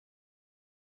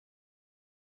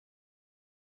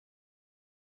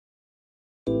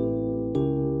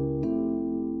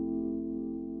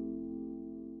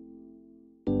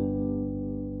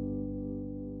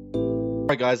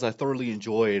Alright guys, I thoroughly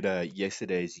enjoyed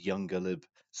yesterday's Young Galib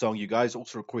song. You guys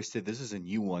also requested, this is a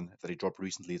new one that he dropped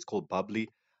recently. It's called Babli,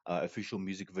 official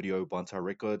music video, Bantai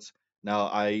Records. Now,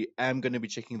 I am going to be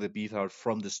checking the beat out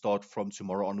from the start, from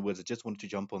tomorrow onwards. I just wanted to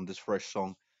jump on this fresh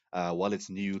song while it's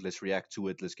new. Let's react to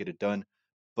it. Let's get it done.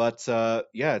 But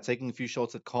yeah, taking a few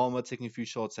shots at Karma, taking a few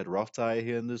shots at RAFTAAR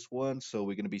here in this one. So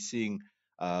we're going to be seeing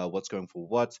what's going for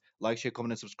what. Like, share,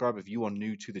 comment, and subscribe if you are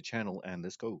new to the channel. And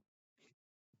let's go.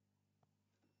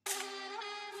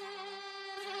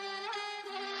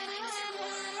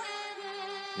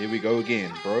 Here we go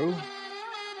again, bro.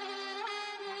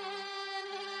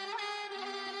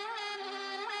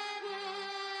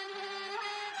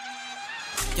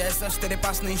 कैसा तेरे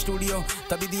पास नहीं studio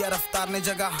तभी दिया रफ्तार ने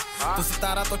जगह तो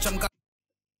सितारा तो चमका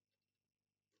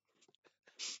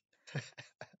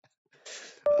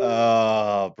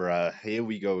Oh, bruh. Here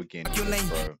we go again with this,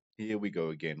 bro. Here we go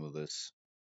again with this.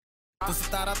 तो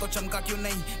सितारा तो चमका क्यों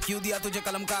नहीं क्यों दिया तुझे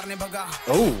कलमकार ने भगा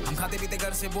हम खाते पीते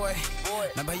घर से बॉय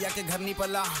मैं भैया के घर नहीं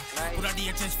पला पूरा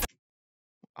DHS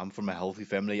I'm from a healthy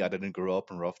family. I didn't grow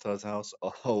up in Raftaar's house.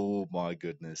 Oh my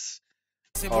goodness.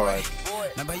 All right.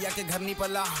 मैं भैया के घर नहीं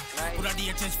पला पूरा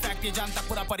डीएचएस फैक्ट ये जानता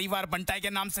पूरा परिवार बंटाई के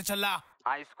नाम से चला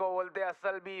हाँ इसको बोलते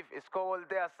असल बीफ इसको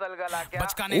बोलते असल गला क्या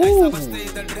बचकाने ऐसा बसते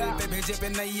इधर ड्रिल पे भेजे पे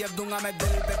नहीं अब दूंगा मैं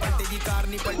दिल पे पलटेगी कार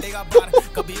नहीं पलटेगा बार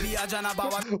कभी भी आ जाना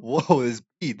बाबा Whoa, this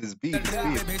beat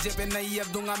ड्रिल पे भेजे पे नहीं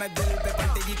अब दूंगा मैं दिल पे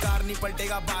पलटेगी कार नहीं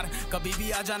पलटेगा बार कभी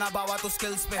भी आ जाना बाबा तो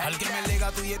स्किल्स पे हल्के में लेगा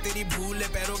तू ये तेरी भूल है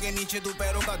पैरों के नीचे तू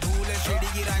पैरों का धूल है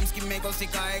शेडी की राइम्स की मेरे को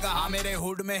सिखाएगा हाँ मेरे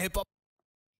हुड में हिप हॉप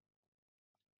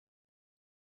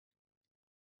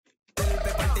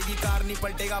कार नहीं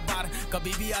पलटेगा बार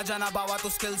कभी भी आ जाना बाबा तो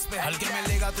स्किल्स पे हल्के में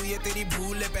लेगा तू ये तेरी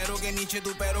भूल है पैरों के नीचे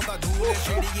तू पैरों का धूल है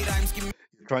शेडी की राइम्स की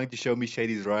Trying to show me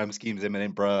Shady's rhyme schemes,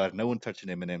 Eminem, bruh. No one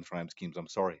touching Eminem's rhyme schemes.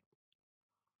 I'm sorry.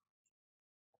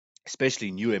 Especially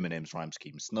new Eminem's rhyme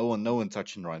schemes. No one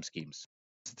touching rhyme schemes.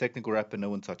 It's a technical rapper. No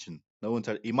one touching.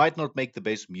 He might not make the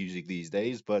best music these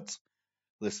days, but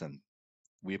listen,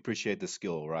 we appreciate the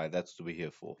skill, right? That's what we're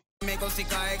here for.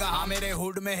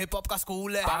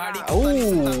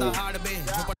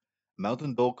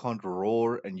 Mountain Dog can't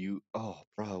roar, and you. Oh,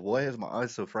 bro, why is my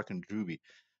eyes so freaking droopy?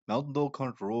 Mountain Dog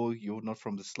can't roar. You're not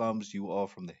from the slums. You are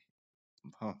from the.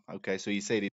 Huh. Okay, so you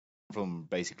said he's from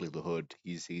basically the hood.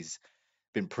 He's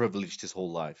been privileged his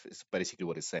whole life. It's basically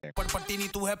what it's saying. पट्टी नहीं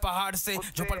तू है पहाड़ से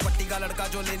जो पट्टी का लड़का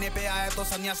जो लेने पे आया तो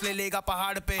सन्यास ले लेगा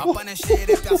पहाड़ पे अपने शेर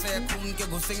प्यासे खून के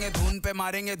घुसेंगे धुन पे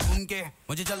मारेंगे धुन के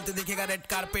मुझे चलते दिखेगा रेड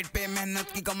कारपेट पे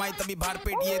मेहनत की कमाई तभी बाहर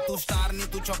पेट ये तू स्टार नहीं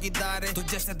तू चौकीदार है तू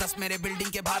जैसे 10 मेरे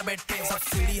बिल्डिंग के बाहर बैठे सब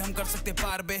सीढ़ी हम कर सकते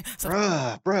पार पे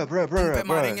पे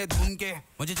मारेंगे धुन के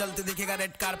मुझे चलते दिखेगा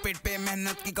रेड कारपेट पे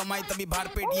मेहनत की कमाई तभी बाहर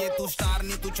पेट ये तू स्टार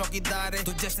नहीं तू चौकीदार है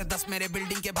तू जैसे 10 मेरे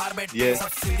बिल्डिंग के बाहर बैठे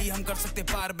सब सीढ़ी हम कर सकते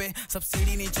पार पे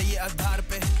सब्सिडी नहीं चाहिए आधार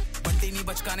पे बंटी नहीं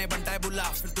बचकाने बंटाए बुला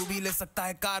फिर तू भी ले सकता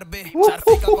है कार पे चार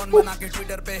फेक अकाउंट बना के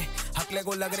ट्विटर पे हकले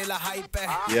को लग रेला हाइप है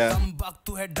कम वक्त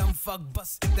तू है डम फक बस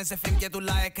इतने से फिल्म के तू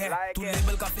लायक है तू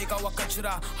लेबल का फेंका हुआ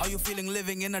कचरा how you feeling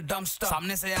living in a dumpster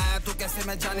सामने से आया तू कैसे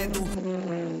मैं जाने तू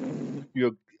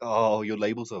your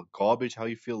labels are garbage. How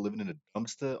you feel living in a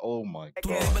dumpster? Oh my god. तू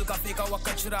लेबल का फेंका हुआ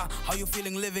कचरा how you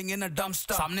feeling living in a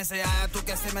dumpster सामने से आया तू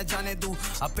कैसे मैं जाने दूं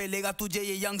अब पे लेगा तुझे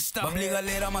ये यंगस्टर बबली का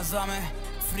ले रहा मजा में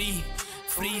फ्री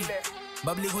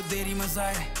बबली को देरी मजा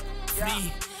है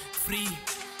फ्री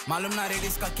मालूम ना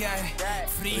रेडिस का क्या है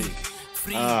फ्री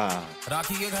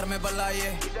राखी के घर में बल्ला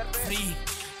ये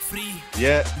फ्री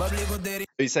yeah बबली को देरी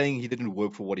he's saying he didn't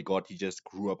work for what he got. He just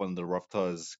grew up under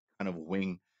Raftaar's kind of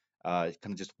wing. He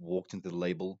kind of just walked into the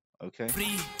label. Okay.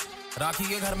 Free. राखी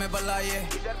के घर में बल्ला ये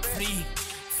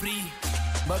फ्री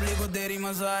बबली को देरी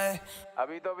मजा है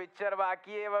अभी तो पिक्चर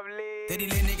बाकी है बबली तेरी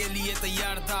लेने के लिए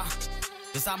तैयार था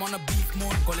जैसा I'm on a beef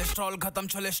mode cholesterol खत्म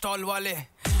छोले स्टॉल वाले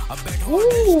अब बैठो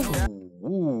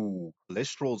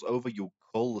cholesterol's over your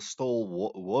cholesterol.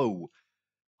 Whoa.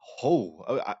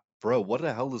 Bro, what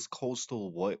the hell is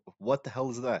cholesterol? What the hell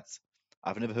is that?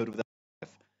 I've never heard of that.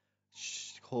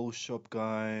 Whole shop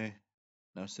guy.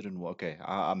 No, didn't. Okay,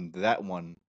 I'm that one.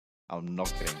 I'm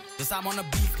not kidding. Just I'm on a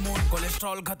beef mode.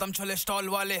 Cholesterol khatam chole stall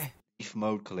wale. Beef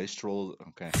mode, cholesterol.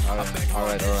 Okay. All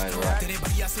right. तेरे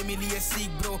भैया से मिली है सीख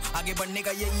bro आगे बढ़ने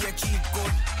का यही है चीट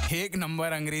कोड एक नंबर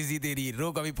अंग्रेजी तेरी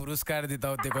रो कभी पुरस्कार देता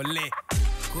हूँ देखो ले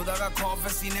खुदा का खौफ है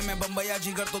सीने में बम्बैया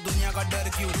जिगर तो दुनिया का डर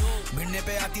क्यों भिड़ने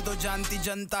पे आती तो जानती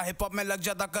जनता हिप हॉप में लग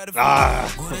जाता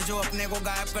कर्फ्यू घोड़े जो अपने को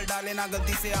गायब कर डाले ना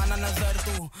गलती से आना नजर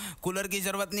तू कूलर की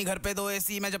जरूरत नहीं घर पे दो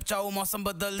एसी में जब चाहूँ मौसम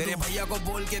बदल तेरे भैया को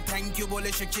बोल के थैंक यू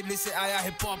बोले शिक्षित से आया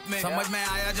हिप हॉप में समझ में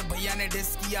आया जब भैया ने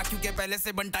डिस किया क्योंकि पहले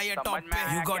से बंटाई है टॉप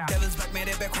पे यू गॉट डेविल्स बैक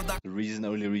मेरे पे खुदा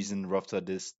The only reason Raftaar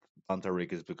dissed Bantai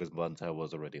Records because Bantai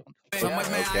was already on top. समझ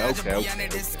Okay, में okay, आया जब okay, भैया ने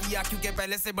okay, डिस okay. किया क्योंकि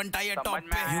पहले से बनता है समझ टॉप में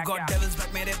पे आया यू गॉट क्या? डेविल्स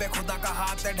बैक मेरे पे खुदा का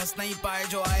हाथ है ढस नहीं पाए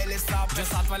जो आए ले साफ जो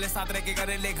साथ वाले साथ रह के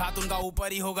करे ले घात उनका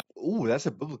ऊपर ही होगा Ooh, that's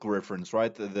a biblical reference,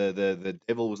 right? The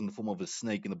devil was in the form of a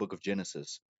snake in the book of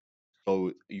Genesis. So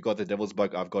you got the devil's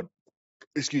bug. I've got,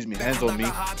 excuse me, पे hands खुदा on का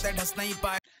me. हाथ है ढस नहीं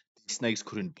पाए These snakes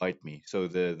couldn't bite me. So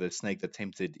the snake that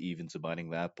tempted Eve into biting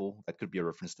the apple, that could be a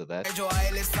reference to that. जो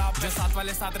आए ले साफ जो साथ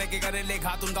वाले साथ रह के करे ले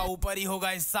घात उनका ऊपर ही होगा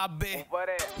हिसाब बे ऊपर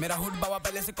है मेरा हुड बाबा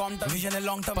पहले से कॉम विजन है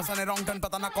लॉन्ग टर्म पसंद है रॉन्ग टर्न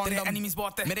पता ना कौन तेरे एनिमीज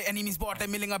बहुत है मेरे एनिमीज बहुत है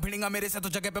मिलेगा भिड़ेगा मेरे से तो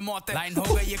जगह पे मौत है लाइन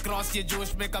हो गई ये क्रॉस ये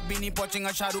जोश में कभी नहीं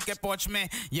पहुंचेगा शाहरुख के पहुंच में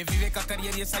ये विवेक का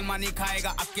करियर ये सलमान ही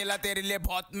खाएगा अकेला तेरे लिए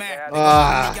बहुत मैं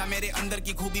क्या मेरे अंदर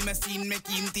की खूबी में सीन में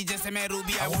कीमती जैसे मैं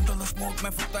Ruby I want to smoke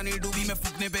मैं फुकता नहीं डूबी मैं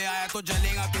फूकने पे आया तो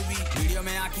जलेगा तू भी वीडियो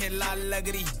में आंखें लाल लग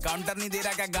रही काउंटर नहीं दे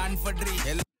रहा क्या गान फट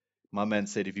रही My man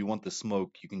said, if you want the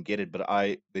smoke, you can get it. But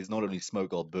there's not only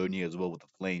smoke, I'll burn you as well with the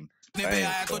flame. पे Damn,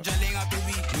 आया तो bro. जलेगा तू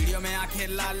भी वीडियो में आंखें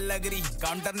लाल लग रही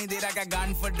काउंटर नहीं दे रहा क्या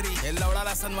गान फट रही ये लौड़ा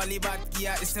लसन वाली बात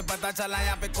किया इससे पता चला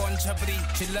यहाँ पे कौन छपरी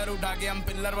चिल्लर उठा के हम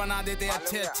पिल्लर बना देते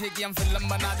अच्छे अच्छे की हम फिल्म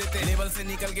बना देते लेवल से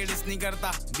निकल के डिस नहीं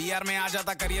करता बीआर में आ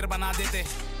जाता करियर बना देते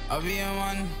अभी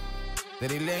अमन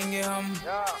तेरी लेंगे हम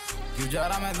क्यों जा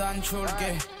रहा मैदान छोड़ के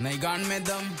नई गान में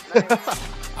दम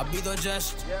अभी तो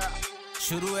जस्ट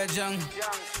शुरू है जंग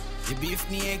ये बीफ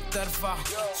नहीं एक तरफा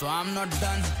सो आई एम नॉट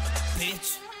डन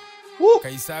बिच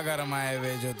कैसा गरम आए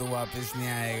वे जो तू वापस नहीं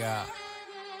आएगा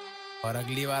और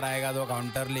अगली बार आएगा तो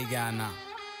काउंटर लेके आना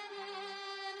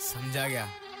समझा क्या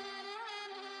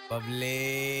बबले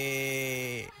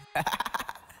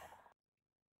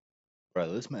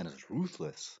Bro, this man is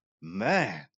ruthless.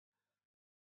 Man.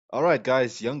 All right,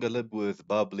 guys. Young Galib with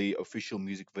Babli, official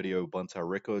music video, Bantai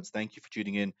Records. Thank you for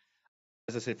tuning in.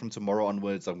 As I said, from tomorrow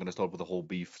onwards, I'm going to start with the whole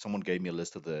beef. Someone gave me a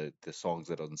list of the songs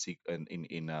that are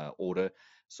in order,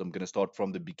 so I'm going to start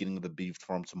from the beginning of the beef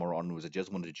from tomorrow onwards. I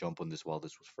just wanted to jump on this while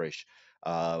this was fresh.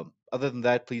 Other than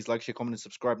that, please like, share, comment, and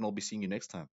subscribe, and I'll be seeing you next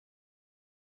time.